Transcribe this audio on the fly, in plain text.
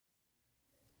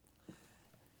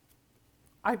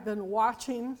I've been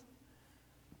watching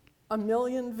a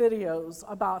million videos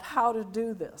about how to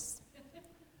do this.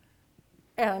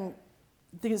 And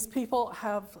these people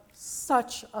have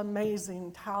such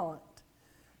amazing talent.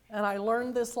 And I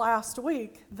learned this last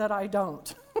week that I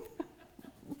don't.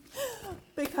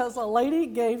 Because a lady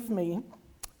gave me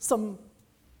some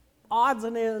odds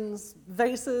and ends,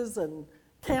 vases and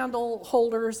candle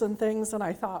holders and things, and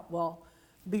I thought, well,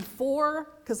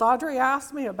 because Audrey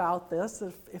asked me about this,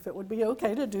 if it would be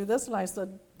okay to do this, and I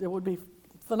said it would be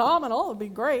phenomenal, it would be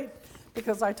great,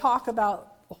 because I talk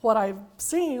about what I've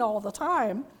seen all the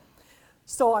time.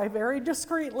 So I very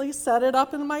discreetly set it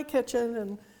up in my kitchen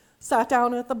and sat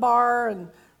down at the bar and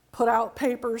put out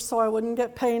papers so I wouldn't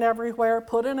get paint everywhere,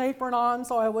 put an apron on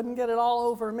so I wouldn't get it all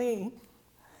over me.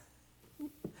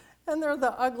 And they're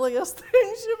the ugliest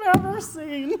things you've ever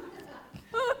seen.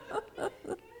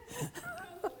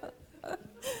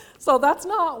 So that's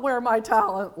not where my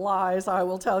talent lies, I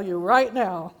will tell you right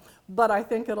now, but I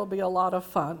think it'll be a lot of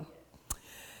fun.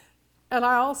 And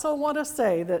I also want to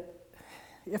say that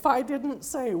if I didn't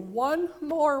say one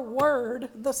more word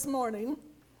this morning,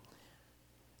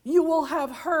 you will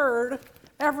have heard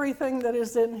everything that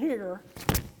is in here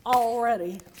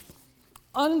already.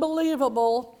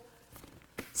 Unbelievable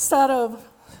set of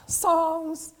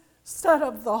songs, set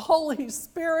of the Holy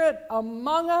Spirit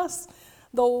among us,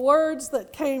 the words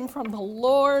that came from the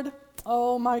Lord.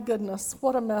 Oh my goodness,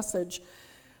 what a message.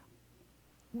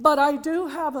 But I do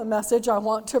have a message I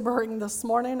want to bring this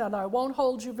morning, and I won't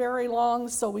hold you very long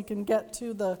so we can get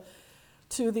to the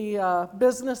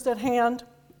business at hand.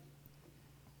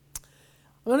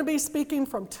 I'm going to be speaking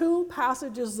from two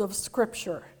passages of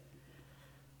Scripture.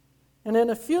 And in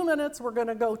a few minutes, we're going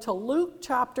to go to Luke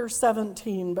chapter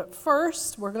 17. But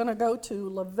first, we're going to go to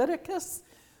Leviticus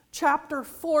chapter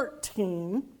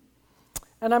 14.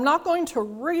 And I'm not going to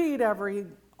read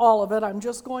all of it. I'm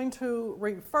just going to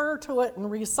refer to it and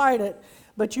recite it.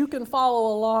 But you can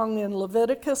follow along in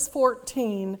Leviticus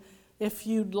 14 if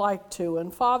you'd like to.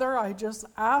 And Father, I just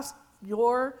ask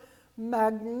your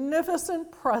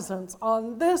magnificent presence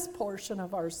on this portion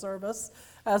of our service,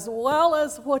 as well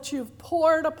as what you've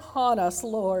poured upon us,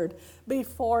 Lord,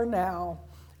 before now.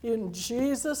 In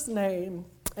Jesus' name,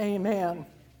 amen.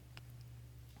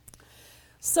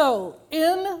 So,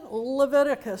 in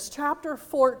Leviticus chapter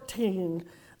 14,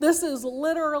 this is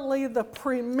literally the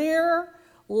premier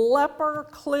leper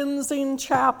cleansing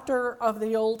chapter of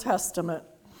the Old Testament.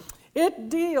 It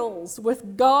deals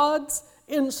with God's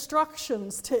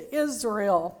instructions to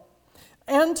Israel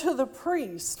and to the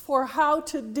priest for how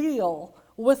to deal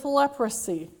with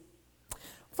leprosy.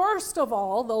 First of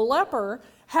all, the leper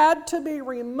had to be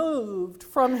removed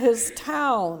from his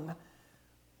town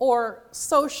or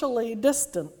socially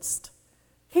distanced.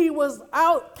 He was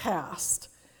outcast,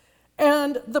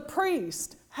 and the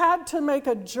priest had to make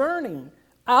a journey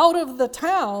out of the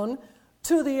town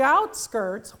to the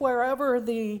outskirts, wherever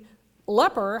the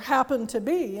leper happened to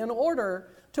be, in order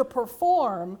to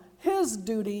perform his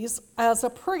duties as a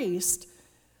priest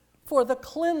for the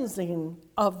cleansing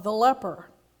of the leper.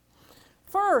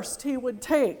 First, he would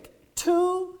take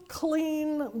 2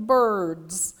 clean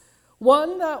birds,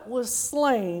 one that was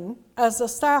slain as a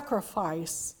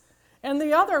sacrifice, and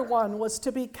the other one was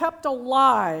to be kept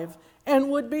alive and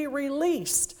would be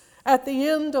released at the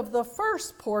end of the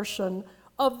first portion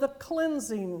of the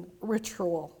cleansing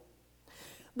ritual.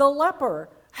 The leper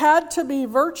had to be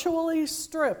virtually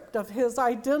stripped of his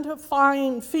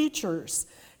identifying features.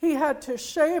 He had to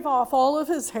shave off all of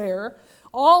his hair,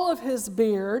 all of his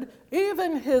beard,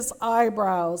 even his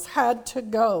eyebrows had to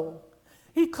go.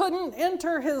 He couldn't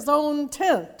enter his own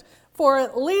tent for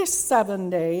at least 7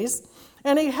 days,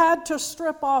 and he had to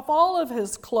strip off all of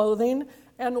his clothing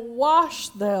and wash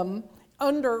them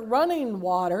under running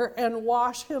water and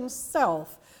wash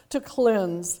himself to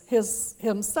cleanse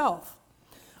himself.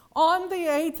 On the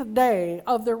 8th day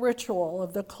of the ritual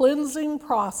of the cleansing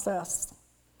process,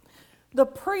 the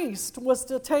priest was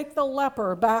to take the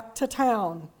leper back to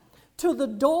town, to the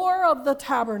door of the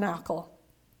tabernacle.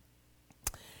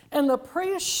 And the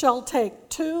priest shall take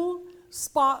 2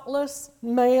 spotless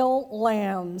male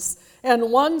lambs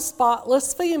and 1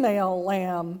 spotless female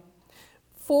lamb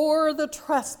for the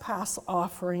trespass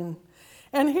offering.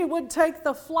 And he would take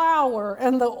the flour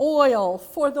and the oil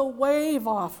for the wave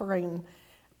offering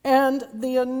and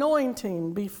the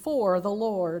anointing before the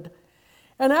Lord.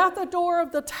 And at the door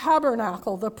of the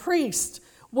tabernacle, the priest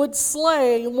would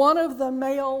slay one of the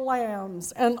male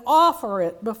lambs and offer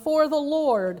it before the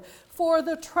Lord for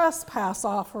the trespass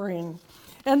offering.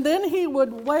 And then he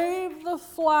would wave the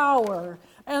flour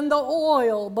and the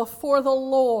oil before the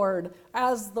Lord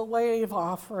as the wave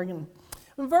offering.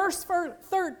 Verse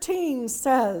 13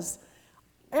 says,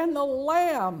 "And the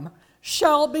lamb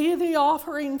shall be the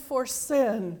offering for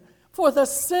sin, for the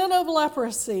sin of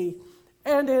leprosy,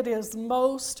 and it is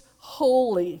most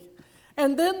holy.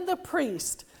 And then the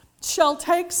priest shall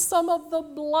take some of the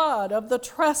blood of the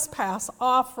trespass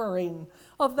offering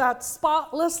of that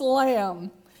spotless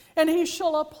lamb, and he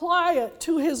shall apply it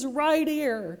to his right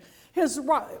ear, his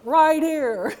right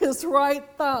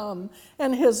thumb,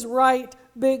 and his right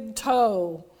big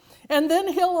toe. And then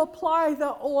he'll apply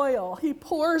the oil. He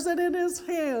pours it in his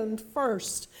hand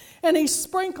first, and he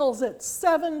sprinkles it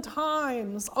 7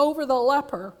 times over the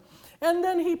leper. And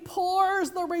then he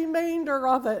pours the remainder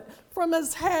of it from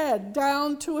his head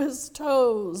down to his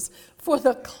toes for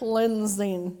the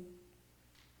cleansing."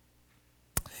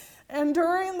 And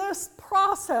during this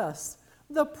process,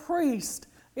 the priest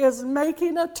is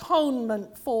making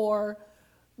atonement for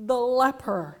the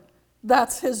leper.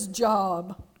 That's his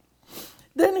job.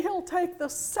 Then he'll take the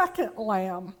second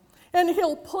lamb and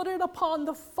he'll put it upon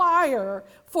the fire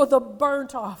for the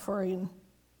burnt offering.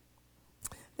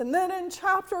 And then in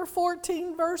chapter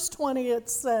 14, verse 20, it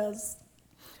says,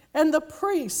 "And the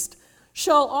priest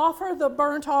shall offer the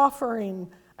burnt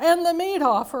offering and the meat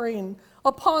offering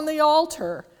upon the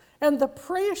altar, and the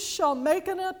priest shall make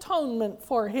an atonement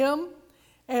for him,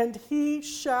 and he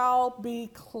shall be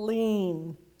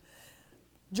clean."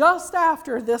 Just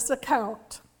after this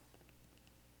account,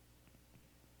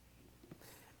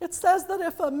 it says that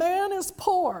if a man is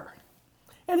poor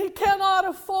and he cannot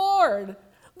afford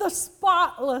the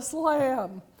spotless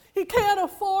lamb, he can't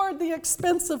afford the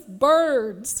expensive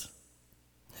birds,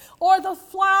 or the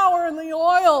flour and the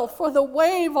oil for the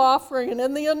wave offering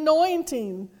and the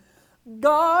anointing,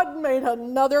 God made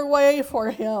another way for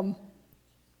him.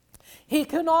 He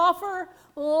can offer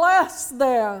less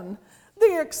than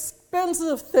the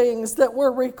expensive things that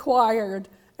were required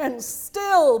and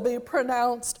still be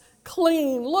pronounced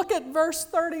clean. Look at verse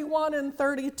 31 and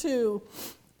 32.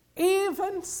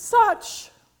 Even such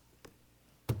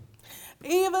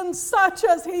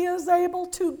as he is able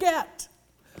to get,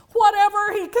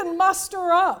 whatever he can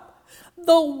muster up,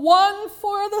 the one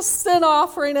for the sin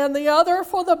offering and the other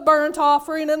for the burnt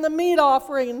offering and the meat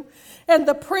offering. And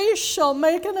the priest shall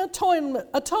make an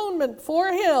atonement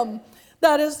for him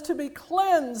that is to be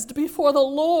cleansed before the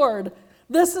Lord.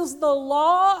 This is the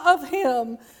law of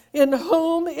him in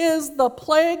whom is the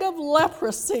plague of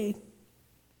leprosy,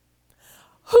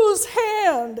 whose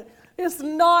hand is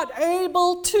not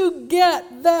able to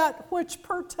get that which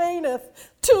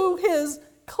pertaineth to his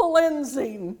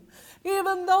cleansing.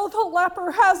 Even though the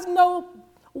leper has no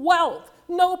wealth,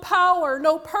 no power,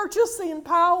 no purchasing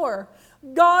power,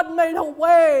 God made a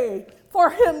way for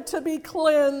him to be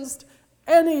cleansed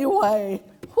anyway.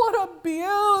 What a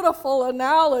beautiful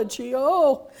analogy.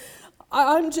 Oh,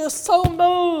 I'm just so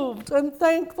moved and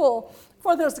thankful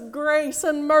for this grace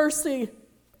and mercy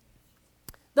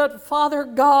that Father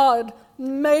God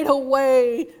made a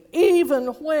way even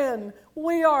when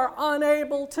we are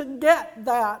unable to get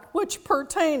that which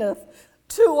pertaineth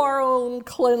to our own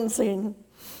cleansing.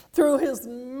 Through his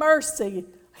mercy,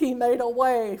 he made a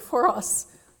way for us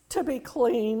to be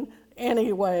clean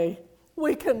anyway.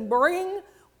 We can bring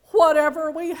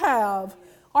whatever we have,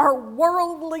 our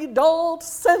worldly dulled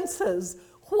senses,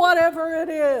 whatever it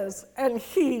is, and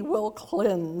he will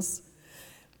cleanse.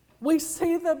 We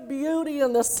see the beauty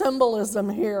and the symbolism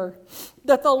here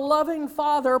that the loving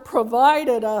Father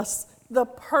provided us the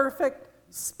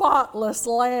perfect, spotless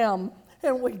lamb,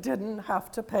 and we didn't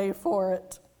have to pay for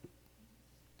it.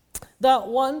 That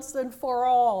once and for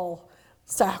all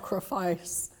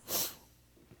sacrifice.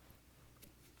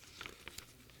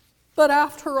 But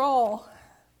after all,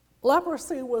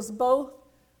 leprosy was both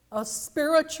a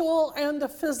spiritual and a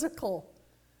physical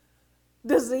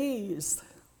disease.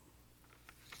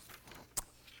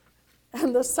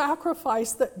 And the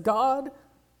sacrifice that God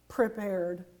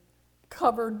prepared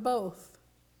covered both.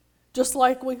 Just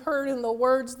like we heard in the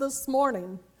words this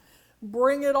morning,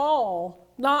 bring it all,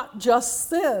 not just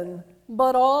sin,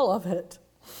 but all of it.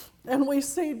 And we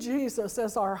see Jesus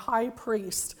as our high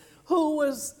priest, who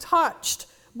was touched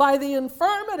by the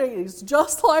infirmities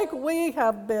just like we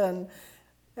have been.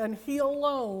 And he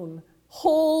alone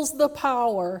holds the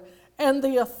power and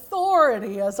the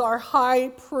authority as our high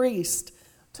priest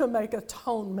to make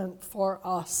atonement for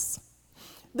us.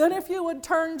 Then if you would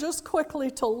turn just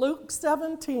quickly to Luke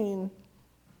 17.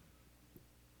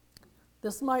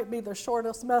 This might be the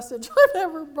shortest message I've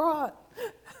ever brought.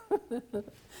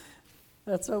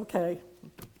 That's okay.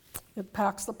 It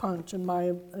packs the punch in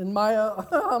my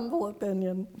humble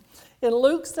opinion. In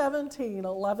Luke 17,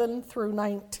 11 through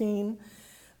 19,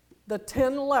 the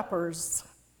 10 lepers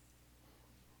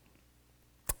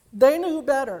They knew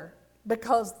better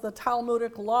because the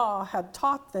Talmudic law had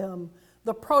taught them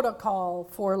the protocol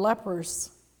for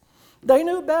lepers. They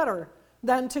knew better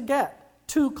than to get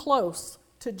too close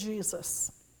to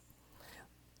Jesus.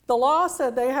 The law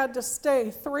said they had to stay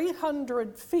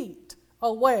 300 feet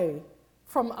away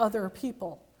from other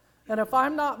people. And if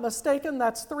I'm not mistaken,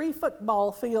 that's 3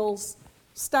 football fields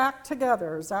stacked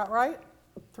together. Is that right?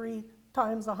 3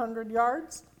 times 100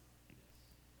 yards?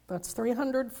 That's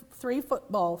 303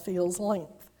 football fields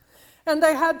length. And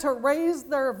they had to raise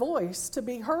their voice to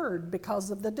be heard because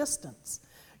of the distance.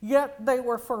 Yet they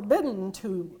were forbidden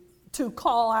to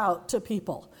call out to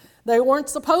people. They weren't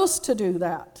supposed to do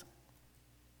that.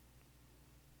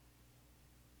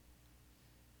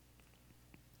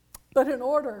 But in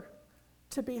order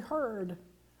to be heard,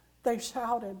 they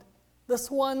shouted.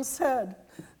 This one said,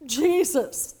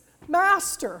 "Jesus,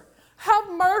 Master,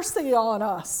 have mercy on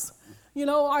us." You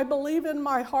know, I believe in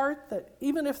my heart that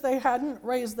even if they hadn't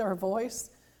raised their voice,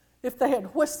 if they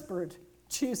had whispered,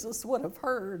 Jesus would have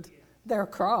heard their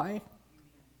cry.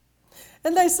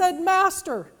 And they said,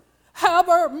 "Master,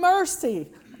 have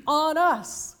mercy on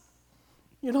us."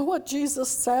 You know what Jesus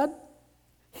said?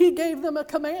 He gave them a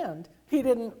command. He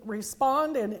didn't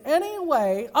respond in any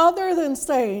way other than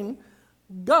saying,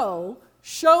 "Go,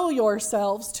 show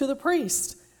yourselves to the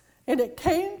priest." And it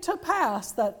came to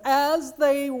pass that as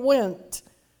they went,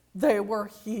 they were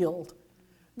healed.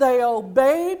 They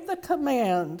obeyed the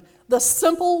command, the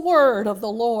simple word of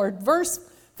the Lord. Verse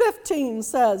 15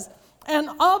 says, "And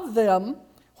of them,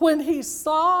 when he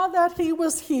saw that he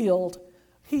was healed,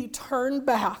 he turned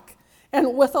back.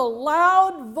 And with a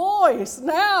loud voice,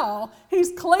 now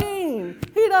he's clean.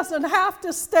 He doesn't have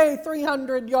to stay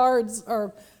 300 yards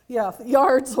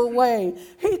away.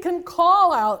 He can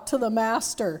call out to the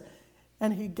master.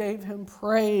 And he gave him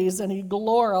praise and he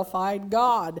glorified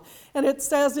God. And it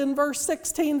says in verse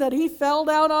 16 that he fell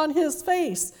down on his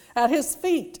face at his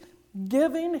feet,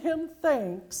 giving him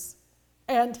thanks.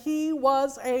 And he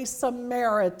was a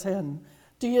Samaritan.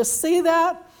 Do you see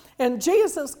that? And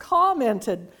Jesus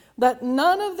commented that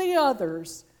none of the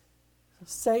others,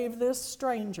 save this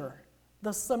stranger,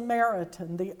 the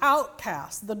Samaritan, the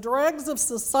outcast, the dregs of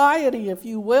society, if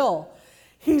you will,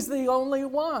 he's the only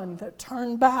one that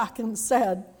turned back and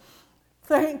said,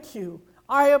 "Thank you.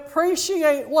 I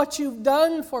appreciate what you've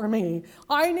done for me.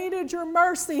 I needed your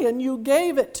mercy and you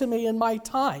gave it to me in my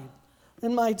time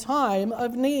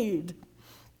of need."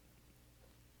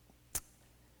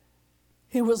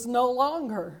 He was no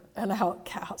longer an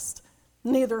outcast,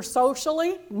 neither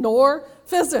socially nor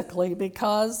physically,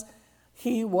 because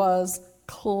he was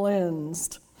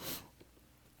cleansed.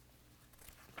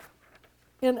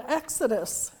 In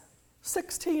Exodus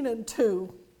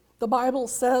 16:2, the Bible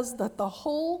says that the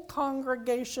whole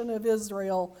congregation of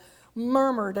Israel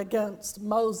murmured against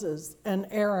Moses and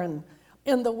Aaron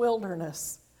in the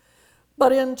wilderness.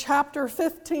 But in chapter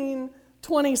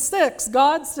 15:26,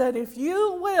 God said, "If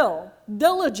you will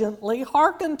diligently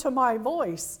hearken to my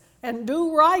voice and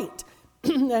do right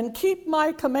and keep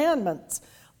my commandments,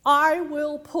 I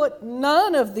will put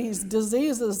none of these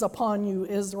diseases upon you,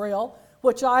 Israel,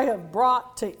 which I have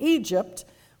brought to Egypt,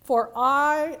 for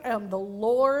I am the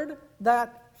Lord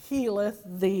that healeth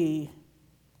thee."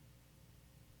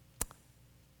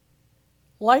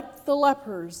 Like the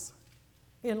lepers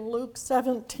in Luke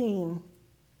 17,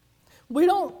 we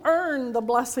don't earn the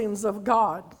blessings of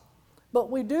God, but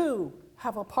we do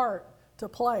have a part to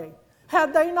play.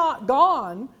 Had they not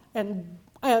gone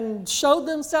and showed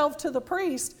themselves to the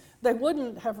priest, they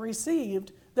wouldn't have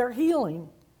received their healing.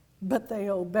 But they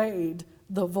obeyed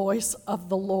the voice of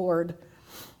the Lord.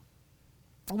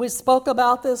 We spoke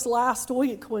about this last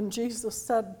week when Jesus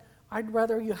said, "I'd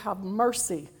rather you have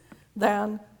mercy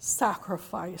than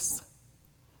sacrifice."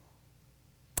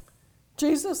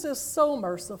 Jesus is so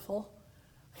merciful.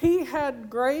 He had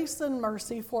grace and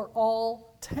mercy for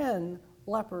all 10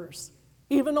 lepers.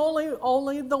 Even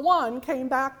only the one came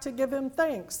back to give him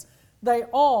thanks. They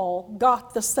all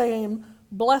got the same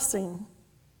blessing.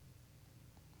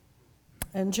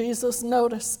 And Jesus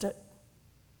noticed it.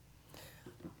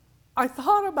 I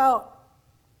thought about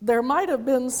there might have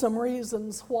been some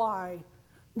reasons why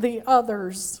the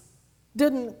others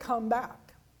didn't come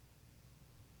back.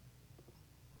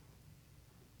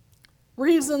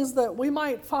 Reasons that we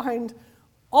might find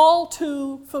all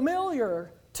too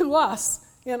familiar to us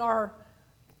in our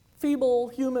feeble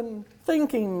human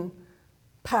thinking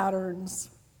patterns.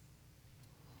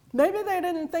 Maybe they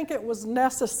didn't think it was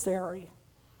necessary,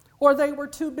 or they were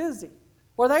too busy,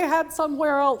 or they had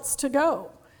somewhere else to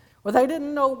go, or they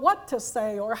didn't know what to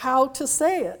say or how to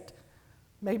say it.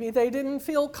 Maybe they didn't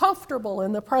feel comfortable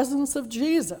in the presence of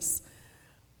Jesus.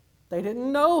 They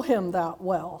didn't know him that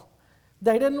well.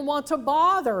 They didn't want to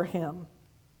bother him.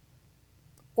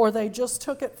 Or they just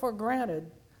took it for granted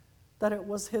that it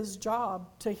was his job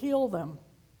to heal them.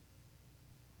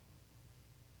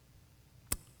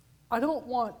 I don't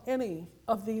want any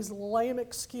of these lame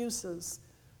excuses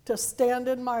to stand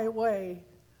in my way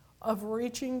of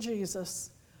reaching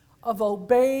Jesus, of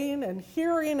obeying and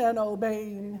hearing and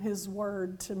obeying his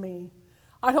word to me.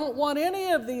 I don't want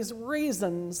any of these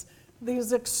reasons,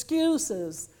 these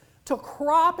excuses, to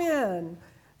crop in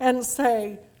and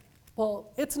say,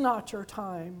 well, it's not your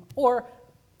time, or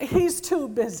he's too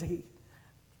busy.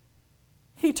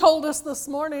 He told us this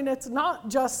morning it's not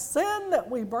just sin that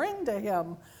we bring to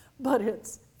him, but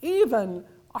it's even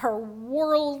our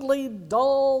worldly,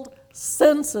 dulled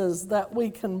senses that we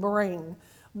can bring.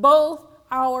 Both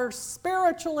our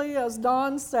spiritually, as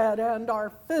Don said, and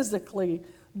our physically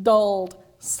dulled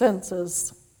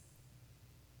senses.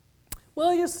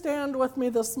 Will you stand with me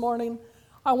this morning?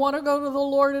 I want to go to the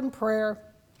Lord in prayer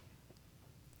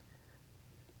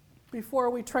before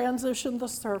we transition the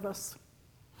service.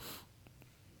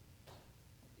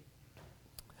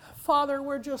 Father,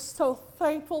 we're just so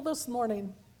thankful this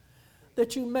morning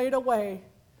that you made a way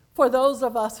for those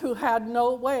of us who had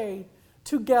no way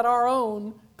to get our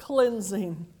own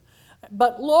cleansing.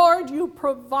 But Lord, you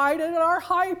provided our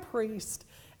high priest,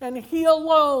 and he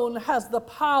alone has the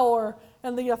power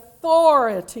and the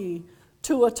authority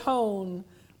to atone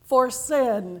for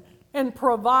sin and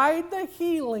provide the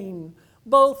healing,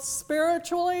 both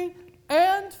spiritually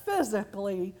and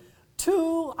physically,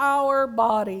 to our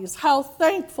bodies. How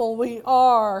thankful we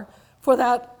are for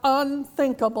that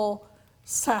unthinkable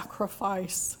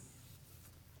sacrifice.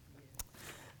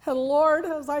 And Lord,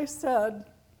 as I said,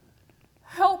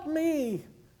 help me,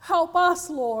 help us,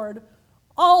 Lord,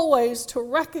 always to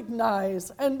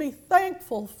recognize and be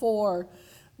thankful for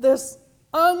this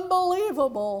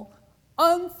unbelievable,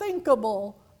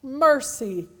 unthinkable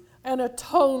mercy and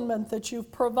atonement that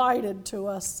you've provided to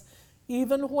us,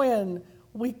 even when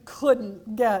we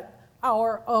couldn't get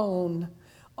our own.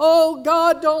 Oh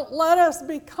God, don't let us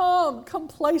become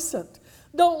complacent.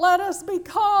 Don't let us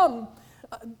become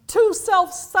too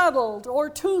self-settled or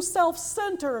too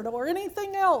self-centered or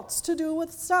anything else to do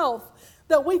with self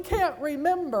that we can't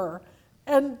remember.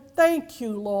 And thank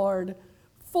you, Lord,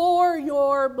 for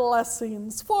your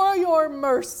blessings, for your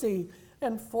mercy,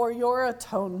 and for your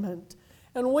atonement.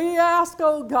 And we ask,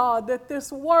 oh God, that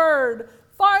this word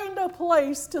find a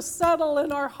place to settle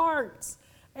in our hearts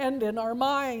and in our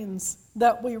minds,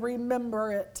 that we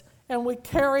remember it and we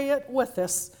carry it with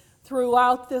us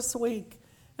throughout this week.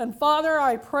 And Father,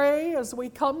 I pray as we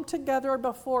come together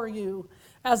before you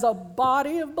as a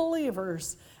body of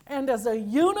believers and as a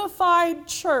unified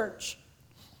church,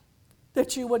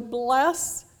 that you would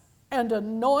bless and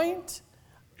anoint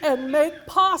and make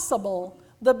possible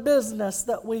the business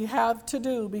that we have to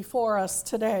do before us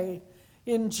today.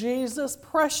 In Jesus'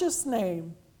 precious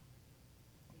name,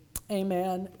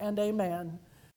 amen and amen.